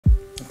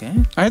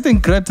Okay. I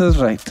think Greta's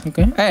right.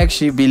 Okay. I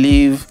actually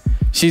believe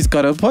she's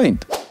got a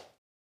point.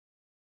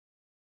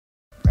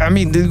 I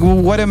mean,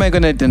 what am I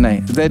going to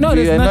deny? That No,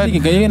 there's nothing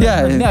you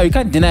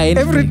can't deny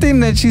anything. Everything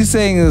that she's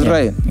saying is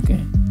right.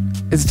 Okay.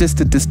 It's just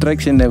a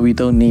distraction that we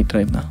don't need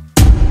right now.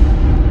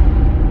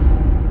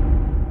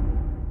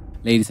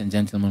 Ladies and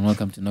gentlemen,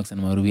 welcome to Knox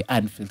and Maruby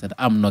Unfiltered.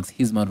 I'm Knox,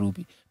 he's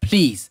Maruby.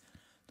 Please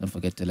don't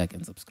forget to like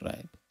and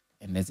subscribe.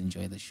 And let's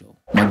enjoy the show.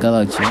 My girl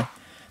out here,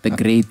 the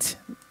great,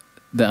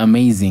 the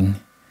amazing,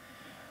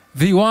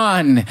 the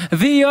one,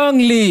 the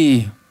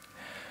only,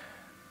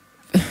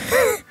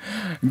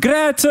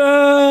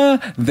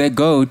 Greta, the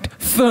goat,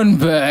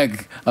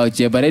 Thunberg out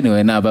here. But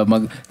anyway,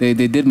 they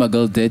did my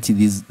girl dirty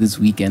this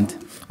weekend,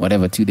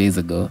 whatever, 2 days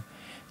ago.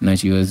 Now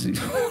she was,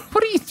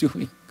 what are you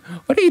doing?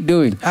 What are you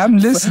doing? I'm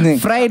listening.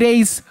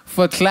 Fridays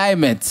for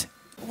climate.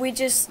 We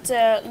just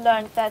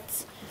learned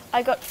that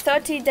I got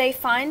 30-day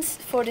fines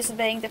for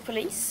disobeying the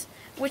police,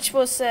 which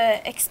was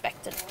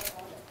expected.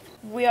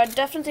 We are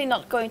definitely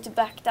not going to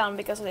back down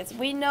because of this.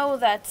 We know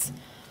that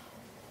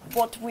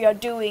what we are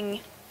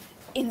doing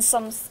in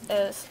some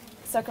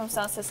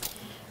circumstances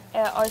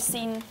are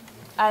seen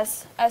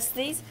as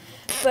these,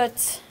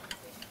 but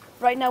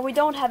right now we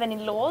don't have any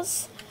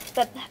laws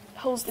that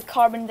holds the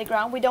carbon in the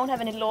ground. We don't have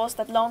any laws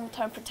that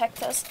long-term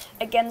protect us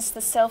against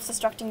the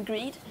self-destructing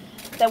greed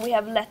that we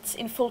have let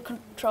in full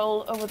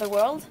control over the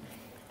world.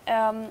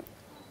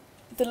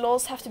 The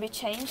laws have to be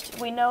changed.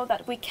 We know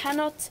that we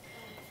cannot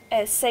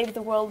save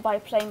the world by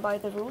playing by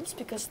the rules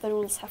because the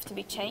rules have to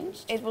be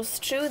changed. It was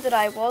true that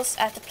I was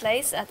at the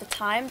place at the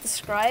time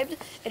described.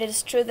 It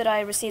is true that I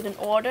received an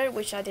order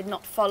which I did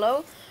not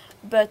follow,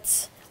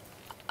 but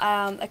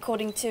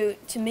according to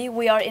me,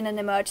 we are in an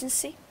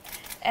emergency.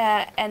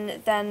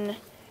 And then,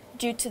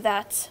 due to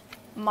that,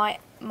 my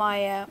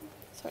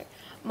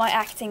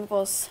acting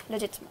was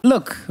legitimate.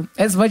 Look,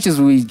 as much as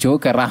we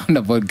joke around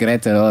about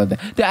Greta and all that,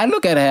 I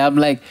look at her, I'm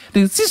like,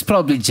 she's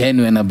probably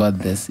genuine about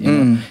this. You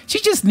know,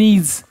 she just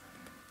needs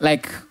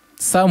like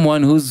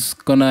someone who's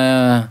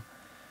gonna,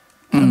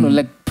 I don't know,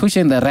 like push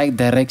in the right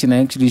direction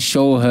and actually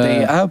show her.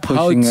 They are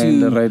pushing her in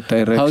the right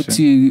direction. How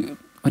to?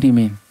 What do you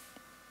mean?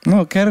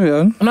 No, carry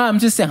on. No, I'm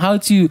just saying how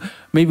to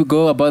maybe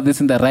go about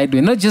this in the right way.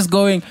 Not just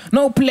going,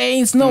 no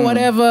planes, no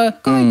whatever.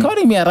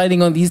 Economy are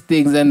riding on these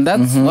things, and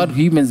that's what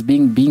humans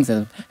beings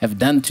have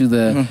done to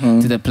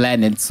the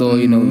planet. So,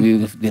 you know,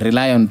 we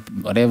rely on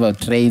whatever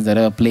trains,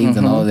 whatever planes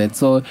and all that.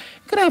 So it's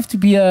going to have to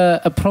be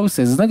a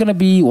process. It's not going to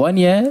be 1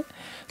 year.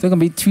 It's not going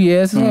to be 2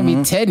 years. It's not going to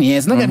be 10 years.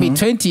 It's not going to be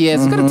 20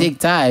 years. It's going to take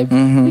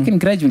time. We can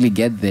gradually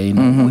get there, you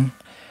know.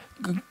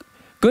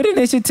 Good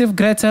initiative,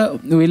 Greta.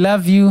 We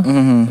love you.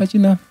 But, you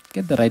know,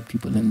 get the right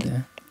people in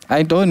there.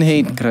 I don't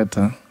hate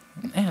Greta.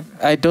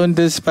 I don't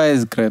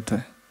despise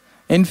Greta.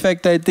 In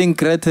fact, I think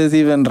Greta is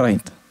even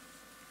right.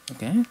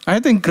 Okay. I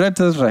think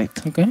Greta's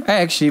right. Okay. I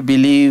actually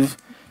believe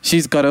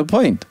she's got a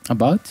point.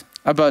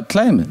 About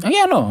climate. Oh,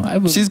 yeah,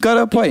 no. She's got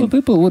a point.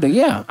 People would,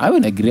 yeah, I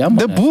would agree.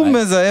 The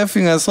boomers are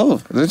effing us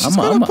off. She's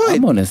got a point.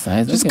 I'm on her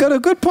side. She's got a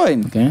good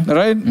point. Okay.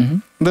 Right?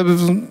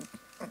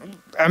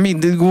 I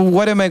mean,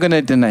 what am I going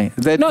to deny?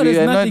 That no,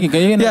 there's nothing.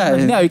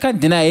 You can't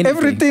deny anything.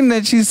 Everything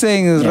that she's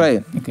saying is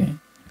right. Okay.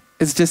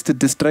 It's just a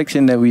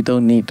distraction that we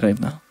don't need right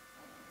now.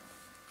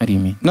 What do you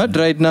mean? Not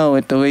right now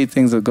with the way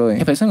things are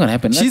going. If it's not going to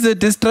happen. She's a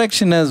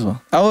distraction as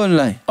well. I won't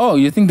lie. Oh,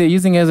 you think they're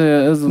using as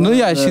a... No,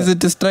 yeah, she's a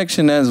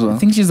distraction as well. I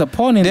think she's a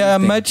pawn in There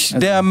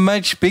are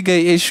much bigger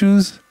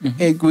issues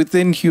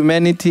within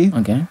humanity.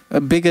 Okay.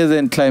 Bigger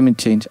than climate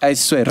change. I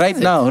swear. Right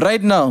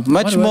now.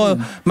 Much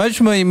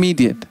more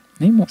immediate.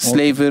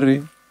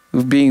 Slavery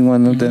being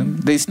one of them.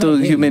 They still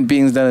human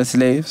beings that are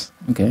slaves.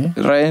 Okay.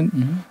 Right?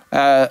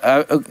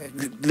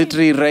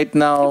 Literally right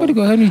now.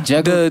 Can we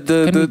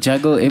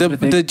juggle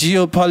everything? The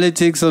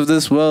geopolitics of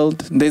this world.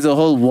 There's a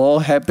whole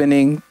war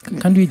happening.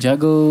 Can't we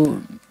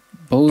juggle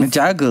both?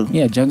 Juggle.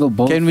 Yeah, juggle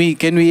both. Can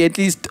we at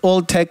least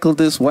all tackle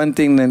this one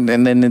thing and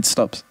then it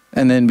stops?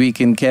 And then we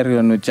can carry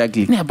on with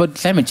juggling. Yeah, but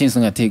climate change is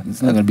not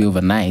going to be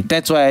overnight.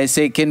 That's why I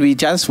say, can we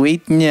just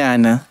wait,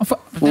 Nyana?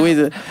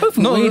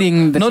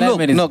 Waiting, the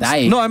climate is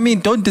dying. No, I mean,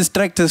 don't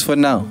distract us for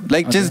now.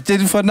 Like, just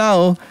for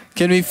now,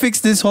 can we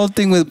fix this whole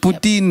thing with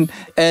Putin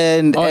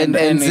and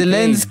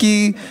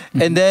Zelensky?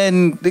 And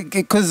then,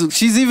 because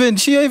she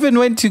even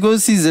went to go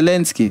see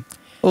Zelensky.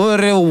 Or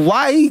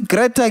why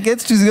Greta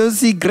gets to go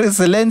see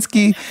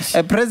Zelensky,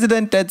 a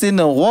president that's in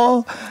a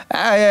war?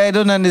 I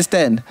don't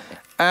understand.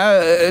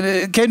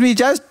 Can we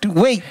just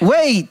wait?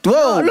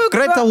 Whoa, look,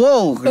 Greta,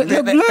 whoa.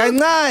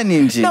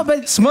 No,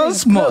 but small,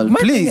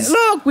 please.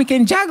 Look, we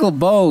can juggle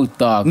both,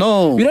 dog.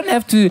 No. We don't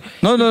have to.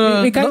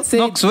 No. We can't say.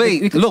 Knox,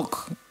 wait,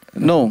 look.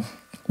 No.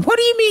 What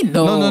do you mean,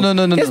 no?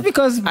 No. Just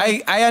because.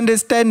 I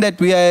understand that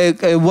we are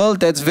a world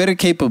that's very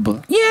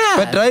capable. Yeah.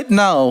 But right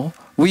now,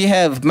 we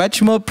have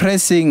much more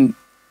pressing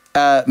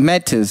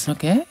matters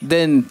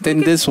than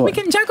this one. We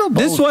can juggle both.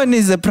 This one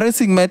is a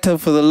pressing matter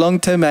for the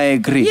long term, I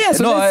agree. Yeah,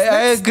 so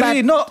I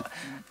agree. No,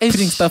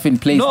 putting stuff in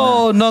place.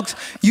 No, Knox,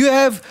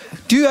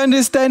 do you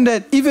understand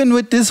that even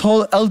with this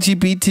whole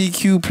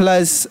LGBTQ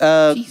plus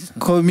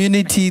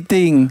community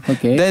thing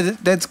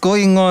that's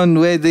going on,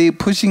 where they're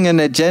pushing an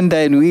agenda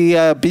and we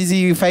are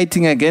busy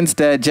fighting against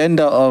the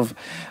agenda of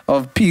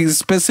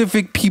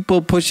specific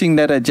people pushing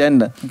that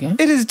agenda.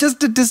 It is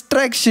just a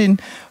distraction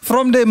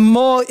from the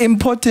more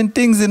important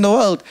things in the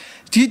world.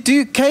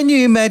 Can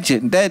you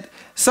imagine that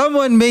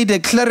someone made a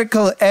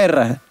clerical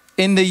error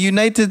in the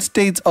United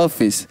States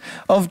office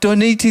of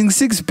donating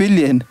 $6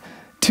 billion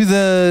to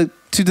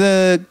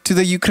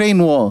the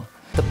Ukraine war?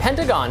 The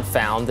Pentagon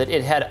found that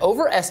it had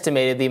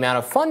overestimated the amount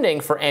of funding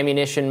for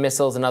ammunition,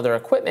 missiles, and other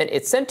equipment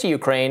it sent to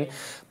Ukraine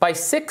by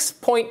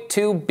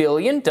 $6.2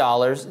 billion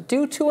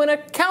due to an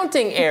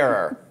accounting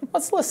error.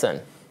 Let's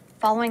listen.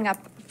 Following up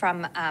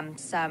from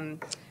some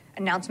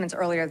announcements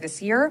earlier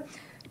this year,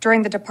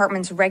 during the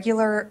department's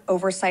regular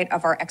oversight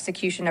of our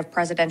execution of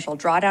Presidential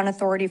Drawdown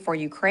Authority for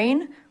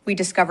Ukraine, we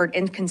discovered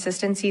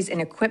inconsistencies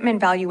in equipment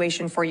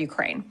valuation for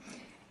Ukraine.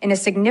 In a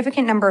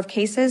significant number of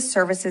cases,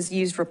 services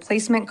used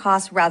replacement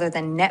costs rather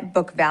than net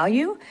book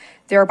value,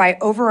 thereby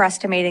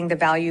overestimating the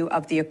value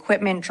of the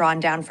equipment drawn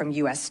down from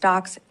U.S.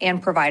 stocks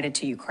and provided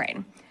to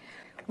Ukraine.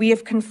 We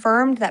have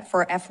confirmed that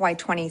for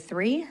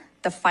FY23,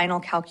 the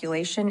final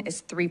calculation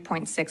is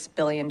 $3.6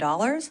 billion,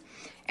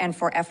 and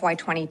for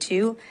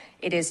FY22,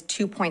 it is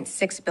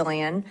 $2.6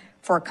 billion,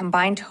 for a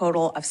combined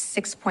total of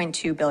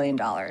 $6.2 billion.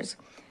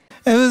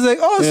 It was like,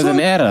 oh, there's an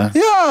error.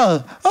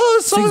 Yeah.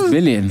 Oh, so $6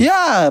 billion.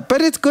 Yeah,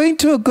 but it's going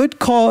to a good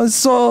cause.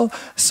 So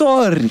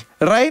sorry,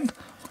 right?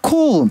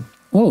 Cool.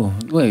 Whoa,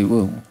 wait,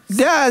 whoa.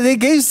 Yeah, they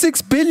gave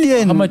 $6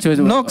 billion. How much was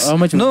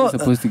they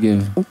supposed to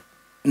give?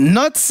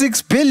 Not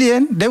 $6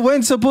 billion. They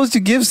weren't supposed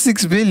to give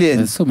 $6 billion.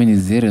 There's so many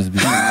zeros.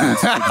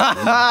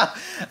 I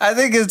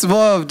think it's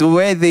more of the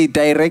way they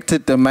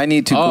directed the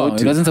money to go to.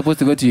 It wasn't supposed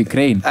to go to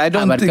Ukraine. I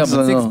don't think so.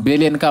 $6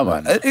 billion, come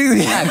on. Come on.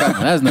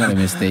 That's not a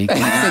mistake.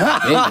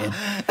 $6 billion.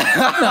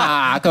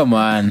 Nah, come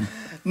on.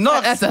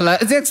 Knox, that's a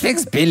lot. It's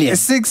 $6 billion.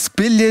 $6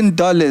 billion,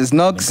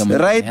 Knox,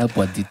 right? Help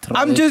what Detroit.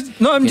 I'm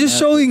just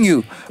showing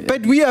you.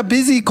 But we are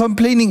busy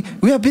complaining.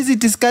 We are busy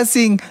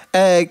discussing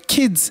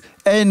kids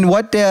and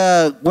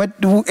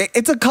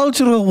it's a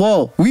cultural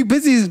war. We're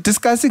busy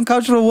discussing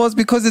cultural wars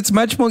because it's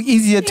much more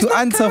easier to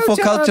answer for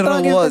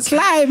cultural wars.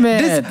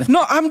 Climate.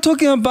 I'm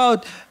talking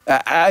about.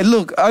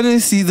 Look,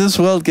 honestly, this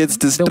world gets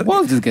distracted. The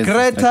world just gets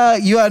Greta,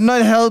 distracted. you are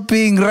not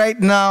helping right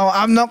now.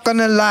 I'm not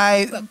gonna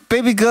lie,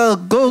 baby girl,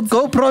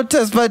 go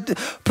protest, but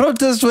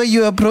protest where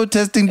you are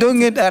protesting. Don't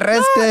get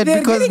arrested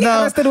because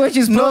now. Arrested where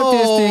she's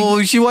protesting.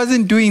 No, she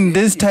wasn't doing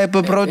this type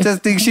of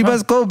protesting. She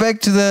must go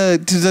back to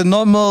the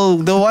normal,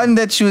 the one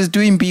that she was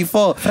doing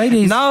before.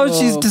 Fridays now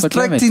she's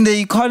distracting the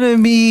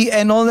economy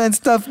and all that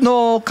stuff.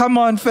 No, come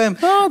on, fam.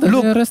 No, they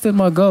arrested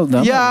my girl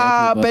now.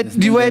 Yeah, but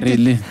you were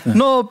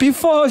no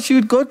before she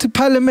would go to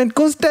Parliament.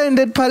 Go stand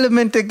at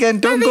Parliament again.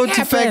 Don't go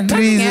to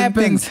factories and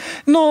things.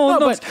 No,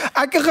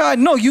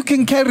 no, you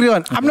can carry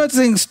on. I'm not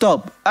saying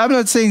stop.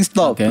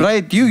 Okay.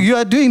 Right? You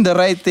are doing the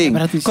right thing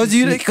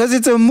because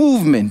it's a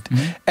movement.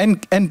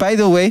 And by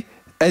the way,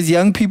 as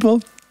young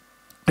people,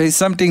 there's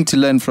something to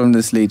learn from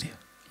this lady,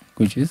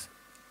 which is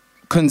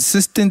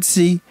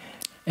consistency.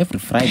 Every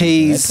Friday,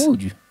 pays I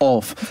told you.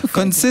 Off.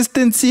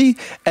 Consistency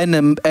and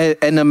a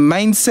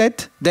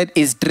mindset that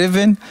is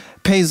driven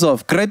pays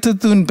off. Greta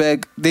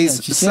Thunberg,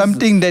 there's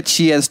something that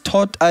she has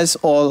taught us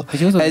all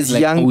as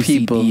young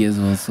people.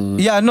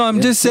 Yeah, no, I'm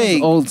just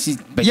saying.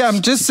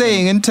 I'm just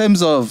saying in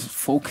terms of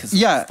focus.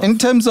 Yeah, in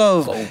terms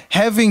of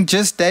having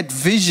just that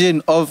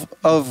vision of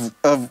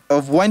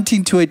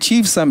wanting to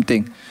achieve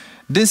something.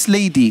 This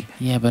lady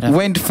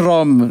went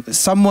from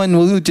someone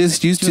who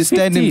just used to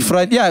stand in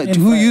front,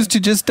 who used to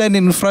just stand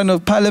in front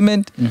of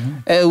Parliament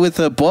with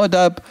a board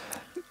up,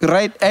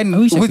 right? And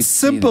with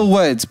simple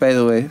words, by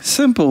the way.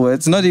 Simple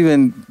words, not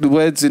even the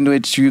words in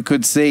which you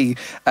could say,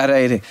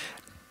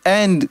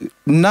 and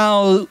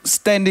now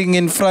standing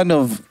in front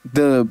of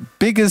the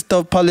biggest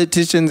of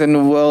politicians in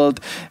the world,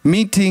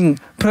 meeting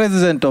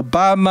President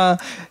Obama,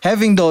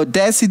 having the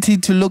audacity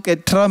to look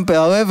at Trump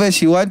however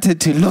she wanted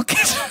to look at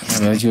him.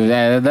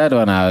 That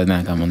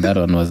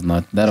one was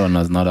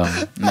not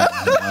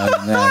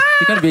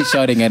you can't be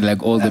shouting at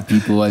like all the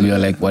people while you're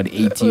like, what,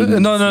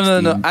 18? No.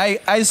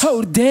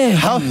 How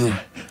dare you?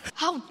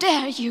 How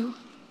dare you?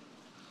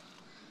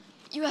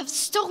 You have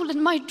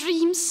stolen my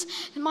dreams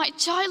and my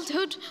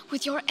childhood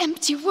with your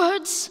empty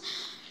words,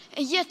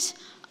 and yet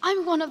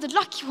I'm one of the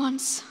lucky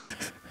ones.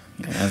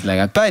 I was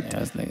like,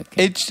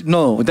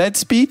 that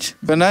speech,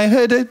 when I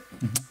heard it,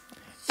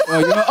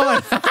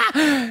 oh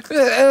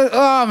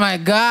my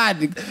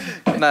God.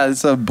 Nah,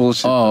 it's some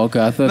bullshit. Oh,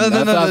 okay. I thought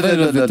it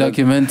was the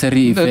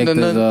documentary effect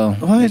as well.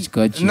 What?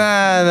 Got you.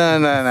 Nah,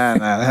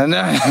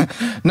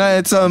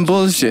 it's some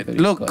bullshit.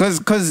 Look,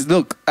 because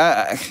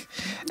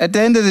at the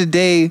end of the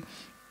day,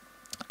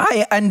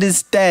 I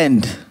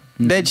understand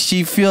that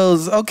she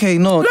feels, okay,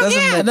 no, it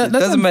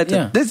doesn't matter.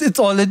 Yeah. This, it's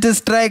all a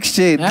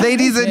distraction. Yeah,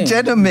 Ladies and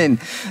gentlemen,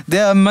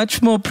 there are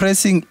much more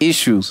pressing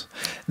issues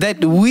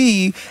that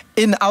we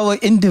in our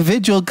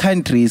individual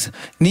countries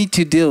need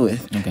to deal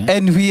with.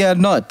 And we are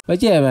not.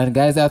 But yeah, man,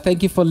 guys,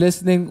 thank you for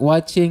listening,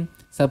 watching,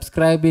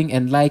 subscribing,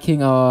 and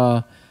liking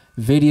our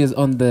videos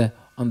on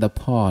the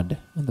pod.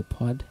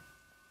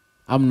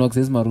 I'm Knox,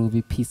 this is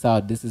Maruby. Peace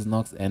out. This is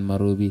Knox and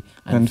Maruby.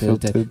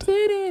 Unfiltered.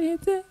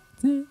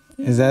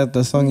 Is that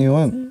the song you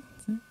want?